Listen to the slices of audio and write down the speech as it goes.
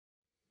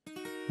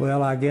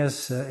Well, I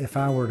guess if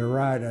I were to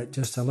write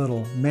just a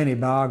little mini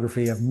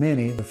biography of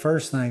Minnie, the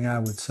first thing I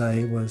would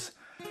say was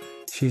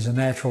she's a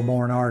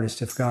natural-born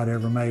artist if God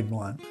ever made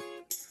one.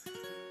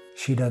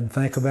 She doesn't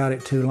think about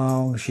it too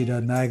long. She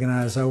doesn't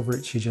agonize over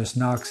it. She just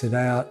knocks it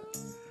out.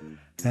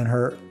 And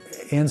her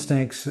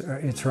instincts,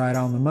 it's right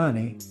on the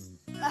money.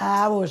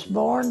 I was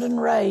born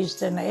and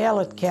raised in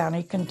Ellet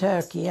County,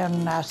 Kentucky,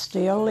 and I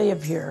still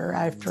live here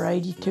after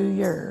 82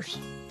 years.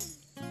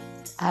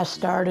 I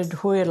started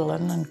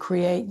whittling and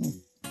creating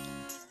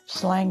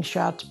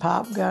slingshots,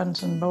 pop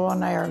guns, and bow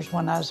and arrows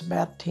when I was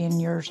about 10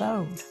 years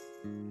old.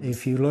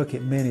 If you look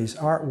at Minnie's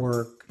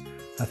artwork,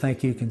 I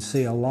think you can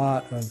see a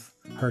lot of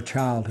her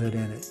childhood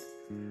in it.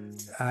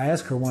 I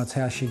asked her once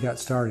how she got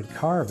started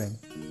carving,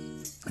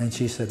 and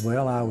she said,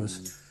 well, I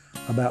was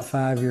about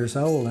 5 years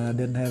old and I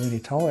didn't have any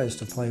toys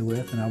to play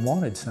with and I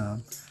wanted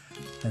some.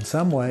 And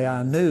some way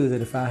I knew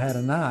that if I had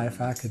a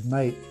knife, I could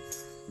make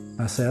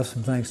myself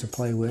some things to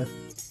play with.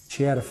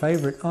 She had a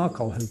favorite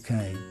uncle who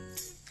came,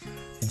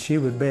 and she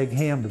would beg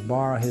him to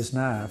borrow his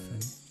knife.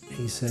 And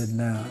he said,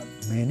 now,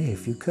 Minnie,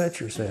 if you cut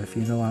yourself,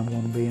 you know I'm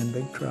going to be in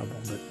big trouble.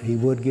 But he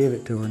would give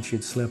it to her and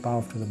she'd slip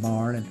off to the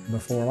barn, and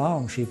before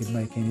long she could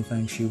make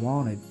anything she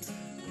wanted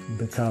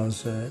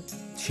because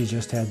she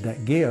just had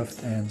that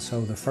gift. And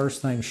so the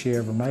first things she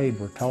ever made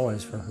were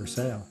toys for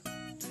herself.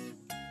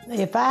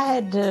 If I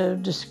had to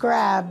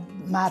describe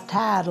my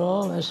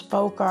title as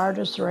folk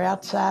artist or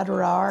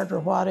outsider art or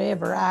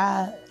whatever,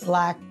 I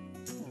like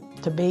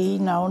to be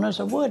known as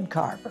a wood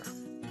carver.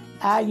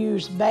 I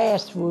use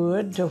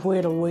basswood to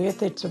whittle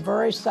with. It's a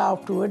very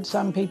soft wood.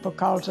 Some people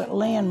call it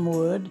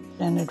linwood,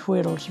 and it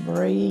whittles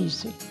very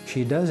easy.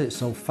 She does it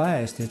so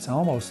fast, it's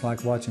almost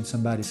like watching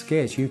somebody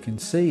sketch. You can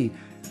see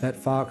that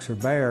fox or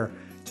bear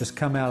just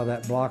come out of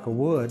that block of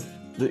wood.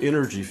 The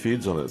energy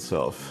feeds on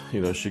itself.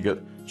 You know, she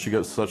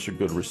gets such a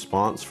good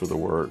response for the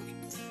work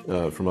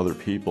from other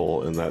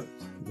people, and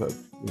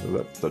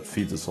that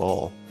feeds us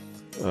all.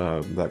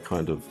 That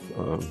kind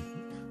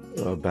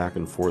of back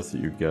and forth that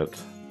you get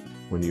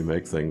when you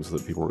make things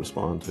that people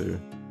respond to.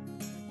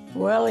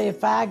 Well,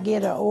 if I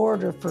get an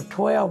order for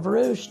 12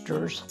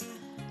 roosters,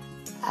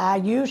 I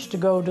used to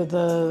go to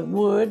the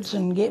woods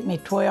and get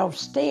me 12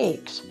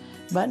 sticks,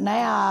 but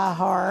now I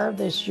hire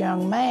this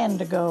young man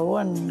to go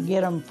and get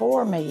them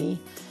for me,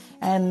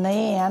 and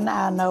then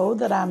I know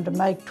that I'm to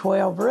make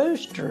 12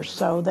 roosters,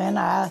 so then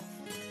I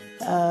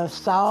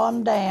saw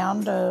them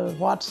down to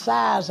what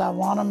size I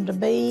want them to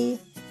be.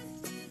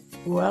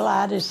 Well,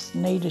 I just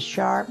need a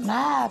sharp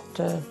knife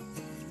to,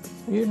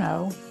 you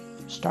know,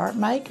 start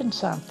making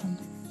something.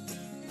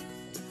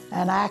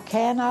 And I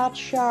cannot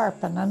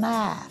sharpen a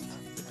knife.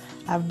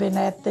 I've been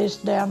at this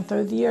down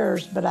through the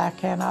years, but I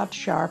cannot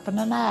sharpen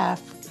a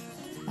knife.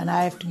 And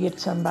I have to get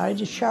somebody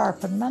to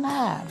sharpen my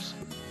knives.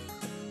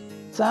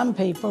 Some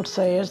people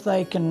says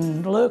they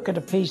can look at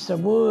a piece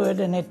of wood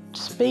and it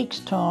speaks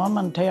to them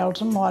and tells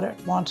them what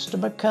it wants to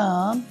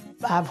become.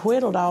 I've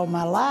whittled all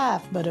my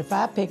life, but if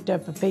I picked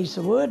up a piece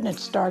of wood and it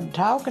started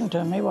talking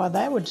to me, well,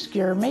 that would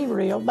scare me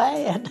real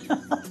bad.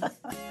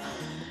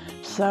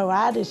 So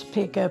I just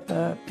pick up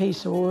a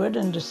piece of wood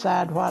and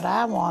decide what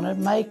I want to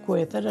make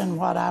with it and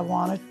what I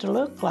want it to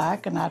look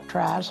like, and I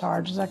try as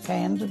hard as I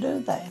can to do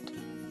that.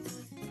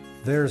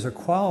 There's a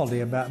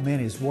quality about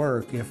Minnie's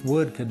work. If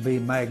wood could be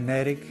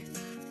magnetic,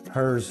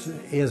 hers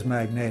is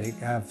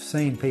magnetic. I've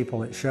seen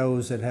people at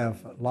shows that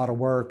have a lot of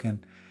work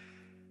and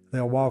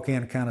they'll walk in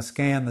and kind of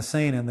scan the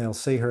scene and they'll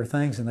see her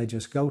things and they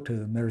just go to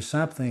them. There's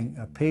something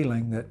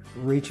appealing that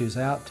reaches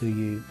out to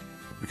you.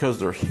 Because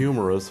they're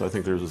humorous, I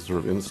think there's a sort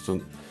of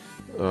instant,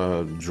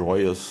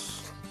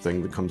 joyous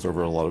thing that comes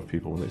over a lot of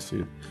people when they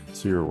see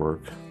your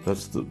work.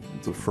 That's the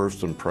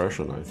first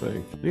impression, I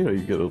think. You know, you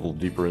get a little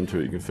deeper into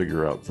it, you can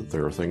figure out that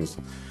there are things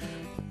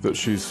that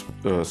she's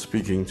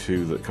speaking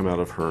to that come out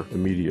of her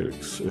immediate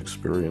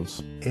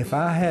experience. If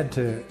I had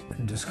to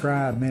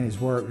describe Minnie's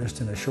work just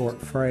in a short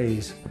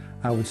phrase,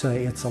 I would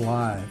say it's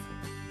alive.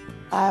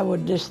 I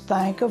would just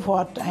think of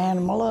what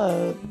animal,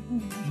 a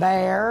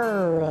bear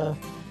or a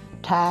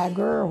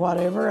tiger or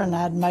whatever, and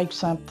I'd make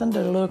something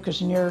to look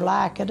as near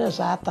like it as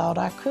I thought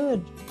I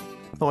could.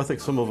 Oh, I think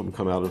some of them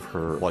come out of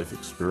her life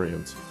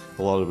experience.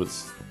 A lot of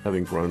it's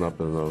having grown up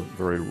in a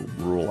very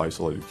rural,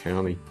 isolated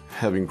county,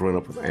 having grown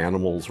up with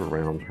animals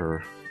around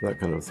her, that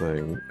kind of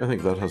thing. I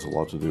think that has a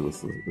lot to do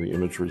with the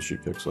imagery she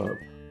picks up.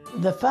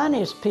 The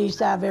funniest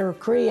piece I've ever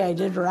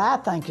created, or I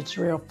think it's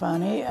real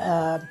funny,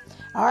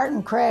 Art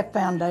and Craft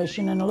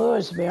Foundation in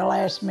Louisville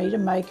asked me to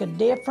make a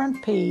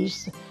different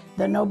piece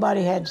that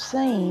nobody had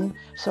seen,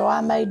 so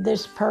I made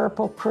this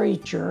purple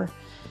creature,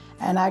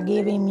 and I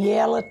give him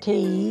yellow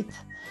teeth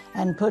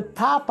and put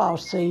pawpaw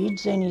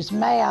seeds in his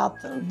mouth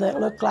that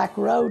looked like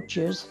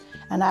roaches,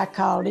 and I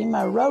called him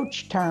a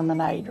roach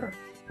terminator.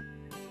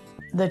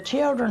 The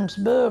children's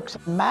books,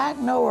 Mike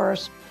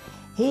Norris,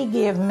 he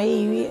gave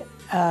me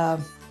a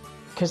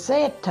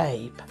cassette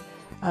tape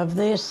of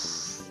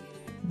this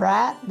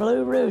bright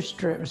blue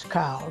rooster, it was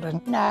called,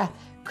 and I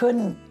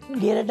couldn't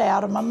get it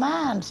out of my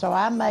mind, so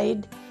I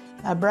made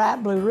a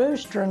bright blue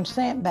rooster and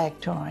sent back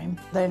to him.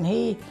 Then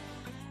he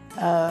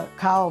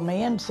called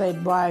me and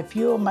said, "Why, if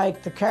you'll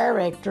make the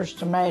characters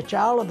to match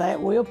all of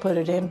that, we'll put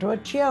it into a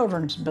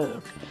children's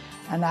book."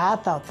 And I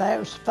thought that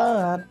was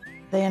fun.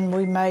 Then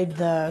we made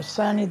the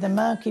Sonny the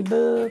Monkey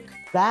book.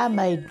 I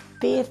made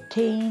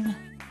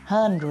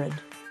 1,500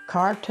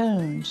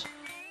 cartoons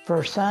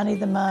for Sonny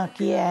the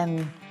Monkey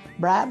and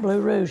Bright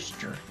Blue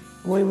Rooster.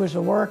 We was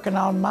working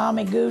on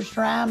Mommy Goose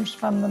rhymes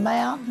from the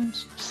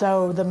mountains.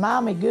 So the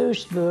Mommy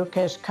Goose book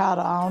has caught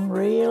on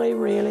really,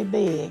 really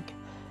big.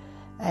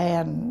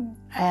 And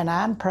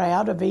I'm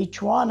proud of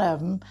each one of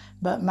them,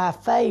 but my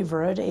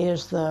favorite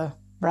is the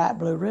Bright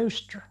Blue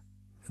Rooster.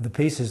 The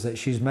pieces that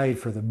she's made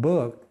for the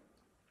book,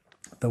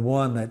 the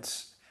one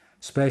that's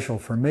special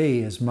for me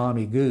is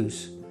Mommy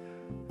Goose.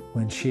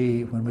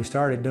 When we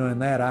started doing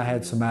that, I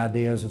had some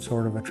ideas of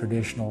sort of a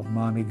traditional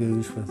Mommy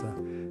Goose with a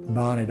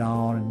bonnet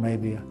on and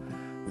maybe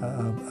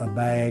a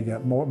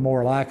bag,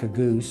 more like a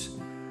goose.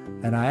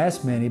 And I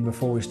asked Minnie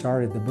before we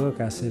started the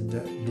book, I said,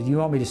 "Did you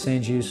want me to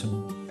send you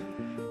some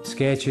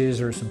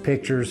sketches or some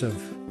pictures of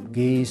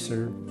geese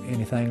or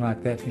anything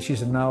like that?" And she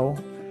said, "No."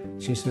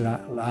 She said,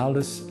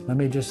 let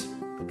me just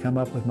come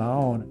up with my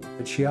own.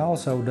 But she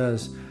also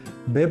does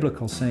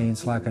biblical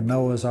scenes like a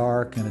Noah's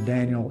Ark and a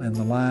Daniel in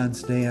the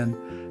lion's den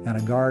and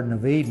a Garden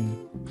of Eden.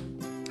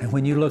 And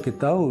when you look at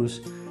those,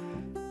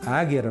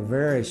 I get a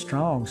very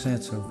strong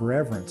sense of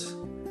reverence.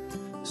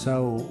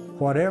 So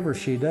whatever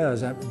she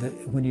does,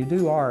 when you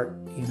do art,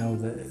 you know,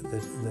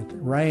 the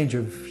range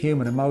of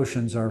human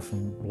emotions are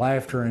from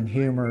laughter and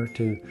humor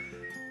to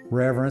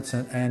reverence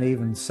and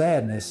even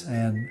sadness.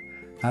 And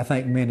I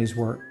think Minnie's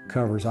work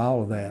covers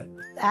all of that.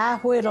 I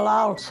whittle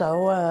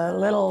also a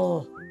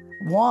little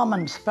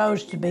woman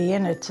supposed to be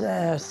in. It's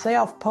a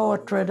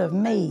self-portrait of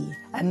me.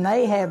 And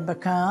they have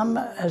become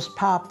as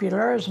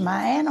popular as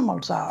my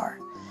animals are.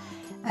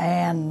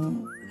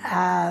 And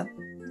I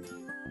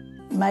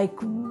make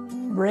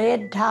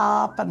red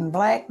top and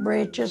black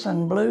breeches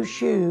and blue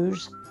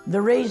shoes.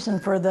 The reason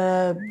for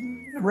the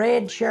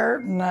red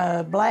shirt and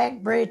the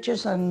black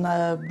breeches and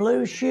the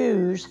blue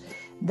shoes,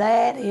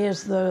 that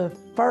is the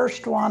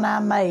first one I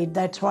made.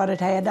 That's what it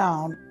had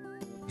on.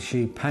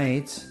 She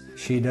paints,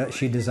 she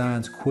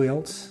designs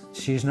quilts.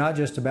 She's not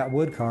just about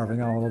wood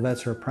carving, although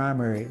that's her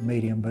primary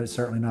medium, but it's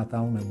certainly not the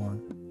only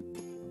one.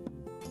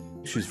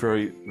 She's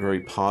very,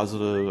 very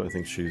positive. I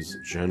think she's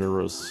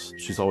generous.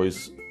 She's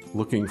always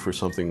looking for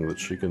something that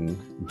she can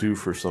do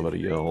for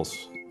somebody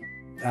else.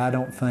 I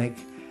don't think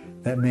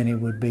that Minnie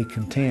would be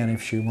content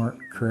if she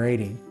weren't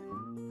creating.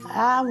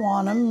 I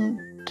want them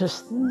to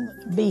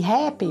be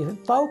happy.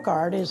 Folk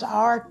art is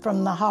art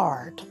from the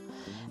heart.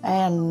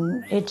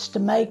 And it's to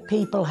make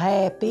people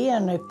happy,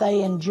 and if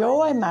they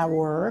enjoy my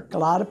work, a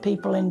lot of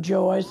people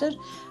enjoys it,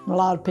 a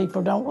lot of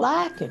people don't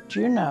like it,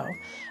 you know.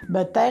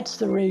 But that's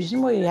the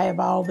reason we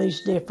have all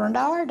these different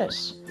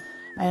artists.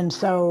 And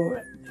so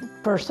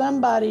for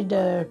somebody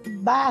to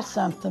buy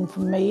something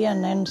from me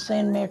and then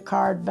send me a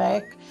card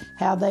back,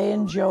 how they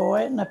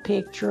enjoy it, and a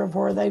picture of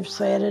where they've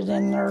set it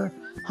in their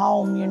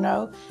home, you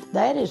know,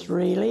 that is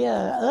really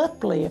an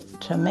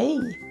uplift to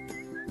me,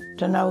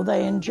 to know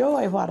they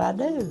enjoy what I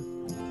do.